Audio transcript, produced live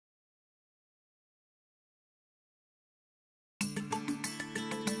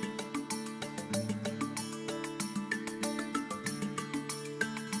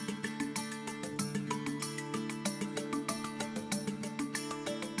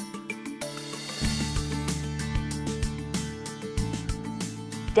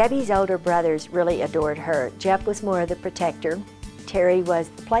Debbie's older brothers really adored her. Jeff was more of the protector. Terry was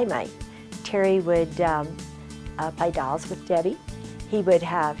the playmate. Terry would play dolls with Debbie. He would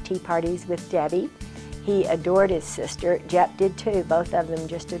have tea parties with Debbie. He adored his sister. Jeff did too. Both of them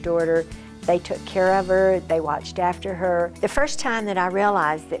just adored her. They took care of her. They watched after her. The first time that I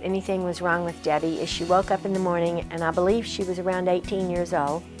realized that anything was wrong with Debbie is she woke up in the morning, and I believe she was around 18 years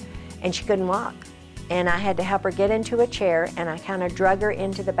old, and she couldn't walk. And I had to help her get into a chair, and I kind of drug her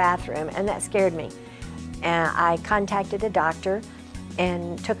into the bathroom, and that scared me. And I contacted a doctor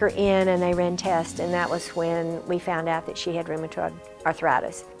and took her in, and they ran tests, and that was when we found out that she had rheumatoid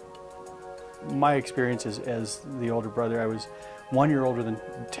arthritis. My experience is, as the older brother, I was 1 year older than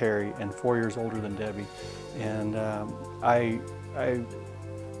Terry and 4 years older than Debbie. And I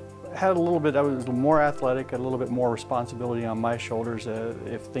had a little bit, I was more athletic, a little bit more responsibility on my shoulders.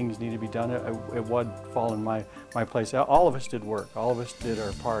 If things need to be done, it would fall in my place. All of us did work, all of us did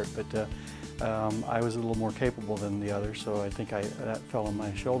our part, but I was a little more capable than the others, so I think that fell on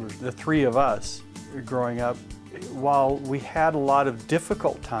my shoulders. The three of us growing up, while we had a lot of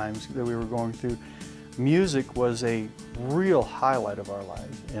difficult times that we were going through, music was a real highlight of our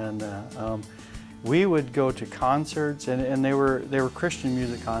lives. And we would go to concerts, and they were Christian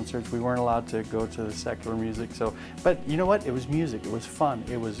music concerts. We weren't allowed to go to the secular music. So, but you know what? It was music. It was fun.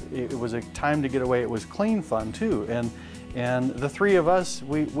 It was a time to get away. It was clean fun too. And the three of us,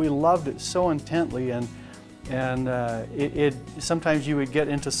 we loved it so intently. And sometimes you would get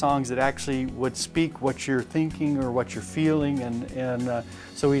into songs that actually would speak what you're thinking or what you're feeling, and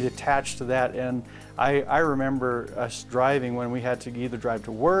so we'd attach to that. And I remember us driving when we had to either drive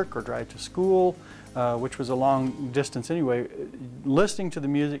to work or drive to school, which was a long distance anyway, listening to the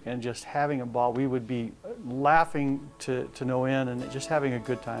music and just having a ball. We would be laughing to no end and just having a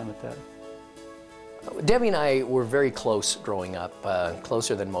good time at that. Debbie and I were very close growing up,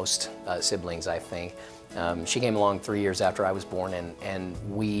 closer than most siblings, I think. She came along 3 years after I was born, and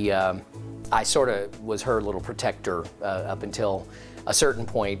I sort of was her little protector up until a certain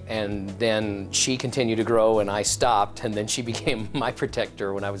point, and then she continued to grow and I stopped, and then she became my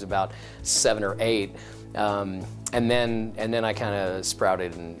protector when I was about 7 or 8. And then I kind of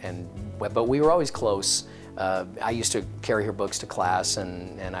sprouted, but we were always close. I used to carry her books to class,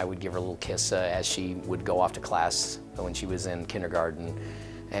 and I would give her a little kiss as she would go off to class when she was in kindergarten.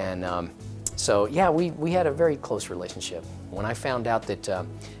 And so yeah, we had a very close relationship. When I found out that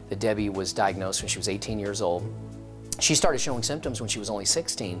Debbie was diagnosed when she was 18 years old, she started showing symptoms when she was only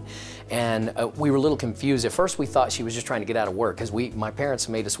 16, and we were a little confused. At first we thought she was just trying to get out of work, because my parents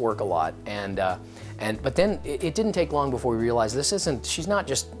made us work a lot, but then it didn't take long before we realized she's not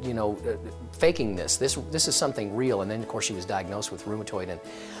just, you know, faking this. This is something real. And then of course she was diagnosed with rheumatoid,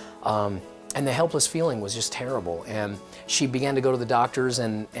 and the helpless feeling was just terrible. And she began to go to the doctors,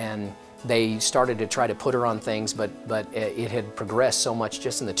 and they started to try to put her on things, but it had progressed so much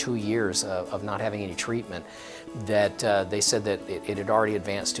just in the 2 years of not having any treatment that they said that it had already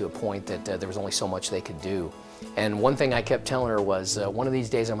advanced to a point that there was only so much they could do. And one thing I kept telling her was, one of these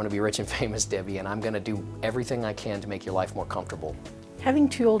days I'm going to be rich and famous, Debbie, and I'm going to do everything I can to make your life more comfortable. Having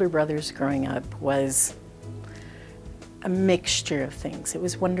two older brothers growing up was a mixture of things. It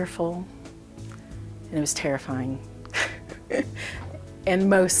was wonderful, and it was terrifying. And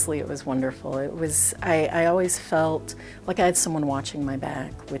mostly it was wonderful. I always felt like I had someone watching my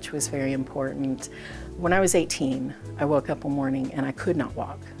back, which was very important. When I was 18, I woke up one morning and I could not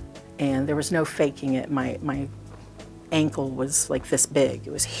walk. And there was no faking it. My ankle was like this big.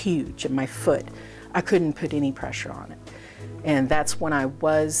 It was huge, and my foot, I couldn't put any pressure on it. And that's when I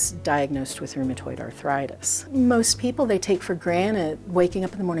was diagnosed with rheumatoid arthritis. Most people, they take for granted waking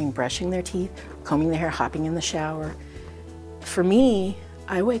up in the morning, brushing their teeth, combing their hair, hopping in the shower. For me,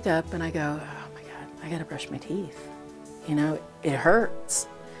 I wake up and I go, oh my God, I gotta brush my teeth. You know, it hurts.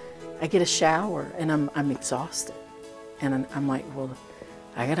 I get a shower and I'm exhausted. And I'm like, well,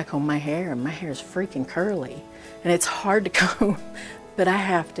 I gotta comb my hair, and my hair is freaking curly. And it's hard to comb, but I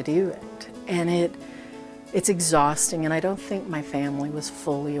have to do it. And it's exhausting, and I don't think my family was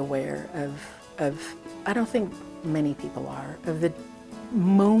fully aware of I don't think many people are, of the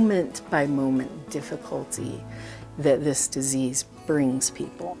moment by moment difficulty that this disease brings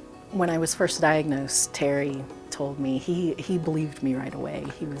people. When I was first diagnosed, Terry told me, he believed me right away.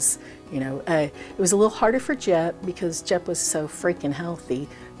 He was, you know, it was a little harder for Jep because Jep was so freaking healthy.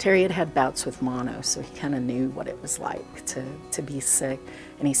 Terry had had bouts with mono, so he kind of knew what it was like to be sick.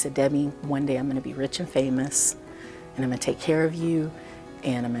 And he said, Debbie, one day I'm going to be rich and famous, and I'm going to take care of you,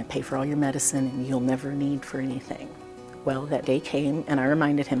 and I'm going to pay for all your medicine, and you'll never need for anything. Well, that day came, and I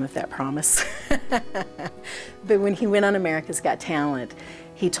reminded him of that promise. But when he went on America's Got Talent,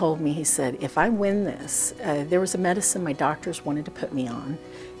 he told me, he said, if I win this, there was a medicine my doctors wanted to put me on,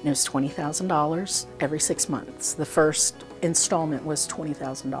 and it was $20,000 every 6 months. The first installment was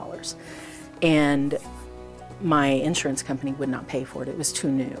 $20,000. And my insurance company would not pay for it. It was too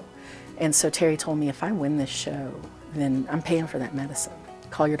new. And so Terry told me, if I win this show, then I'm paying for that medicine.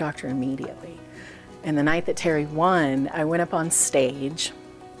 Call your doctor immediately. And the night that Terry won, I went up on stage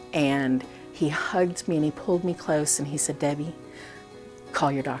and he hugged me and he pulled me close and he said, Debbie,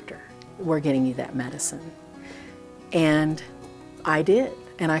 call your doctor. We're getting you that medicine. And I did.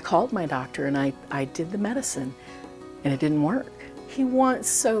 And I called my doctor and I did the medicine and it didn't work. He wants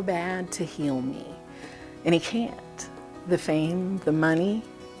so bad to heal me and he can't. The fame, the money,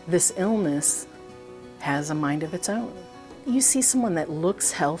 this illness has a mind of its own. You see someone that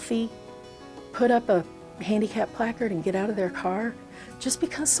looks healthy, put up a handicap placard and get out of their car. Just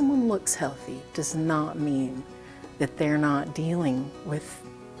because someone looks healthy does not mean that they're not dealing with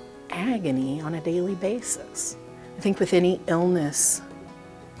agony on a daily basis. I think with any illness,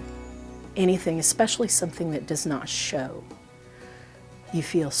 anything, especially something that does not show, you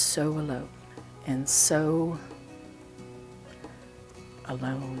feel so alone and so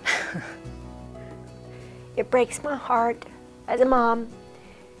alone. It breaks my heart as a mom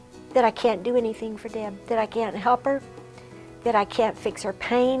that I can't do anything for Deb, that I can't help her, that I can't fix her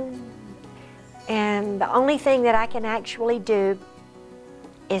pain. And the only thing that I can actually do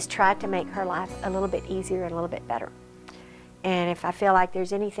is try to make her life a little bit easier and a little bit better. And if I feel like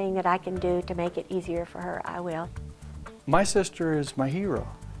there's anything that I can do to make it easier for her, I will. My sister is my hero.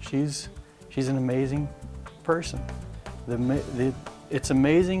 She's an amazing person. It's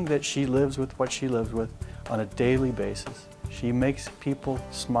amazing that she lives with what she lives with on a daily basis. She makes people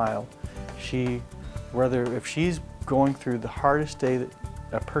smile. If she's going through the hardest day that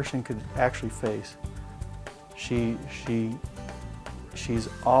a person could actually face, she's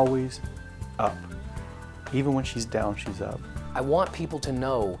always up. Even when she's down, she's up. I want people to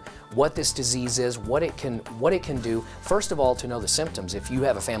know what this disease is, what it can do. First of all, to know the symptoms. If you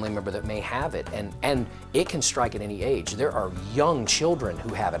have a family member that may have it, and it can strike at any age. There are young children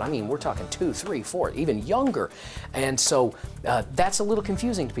who have it. I mean, we're talking 2, 3, 4, even younger. And so that's a little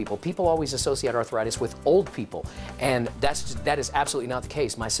confusing to people. People always associate arthritis with old people, and that is absolutely not the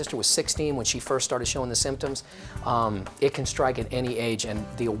case. My sister was 16 when she first started showing the symptoms. It can strike at any age, and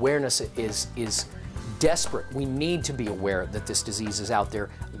the awareness is desperate. We need to be aware that this disease is out there,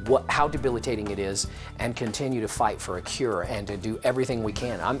 how debilitating it is, and continue to fight for a cure and to do everything we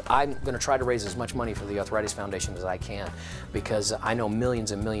can. I'm going to try to raise as much money for the Arthritis Foundation as I can, because I know millions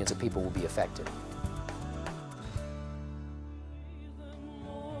and millions of people will be affected.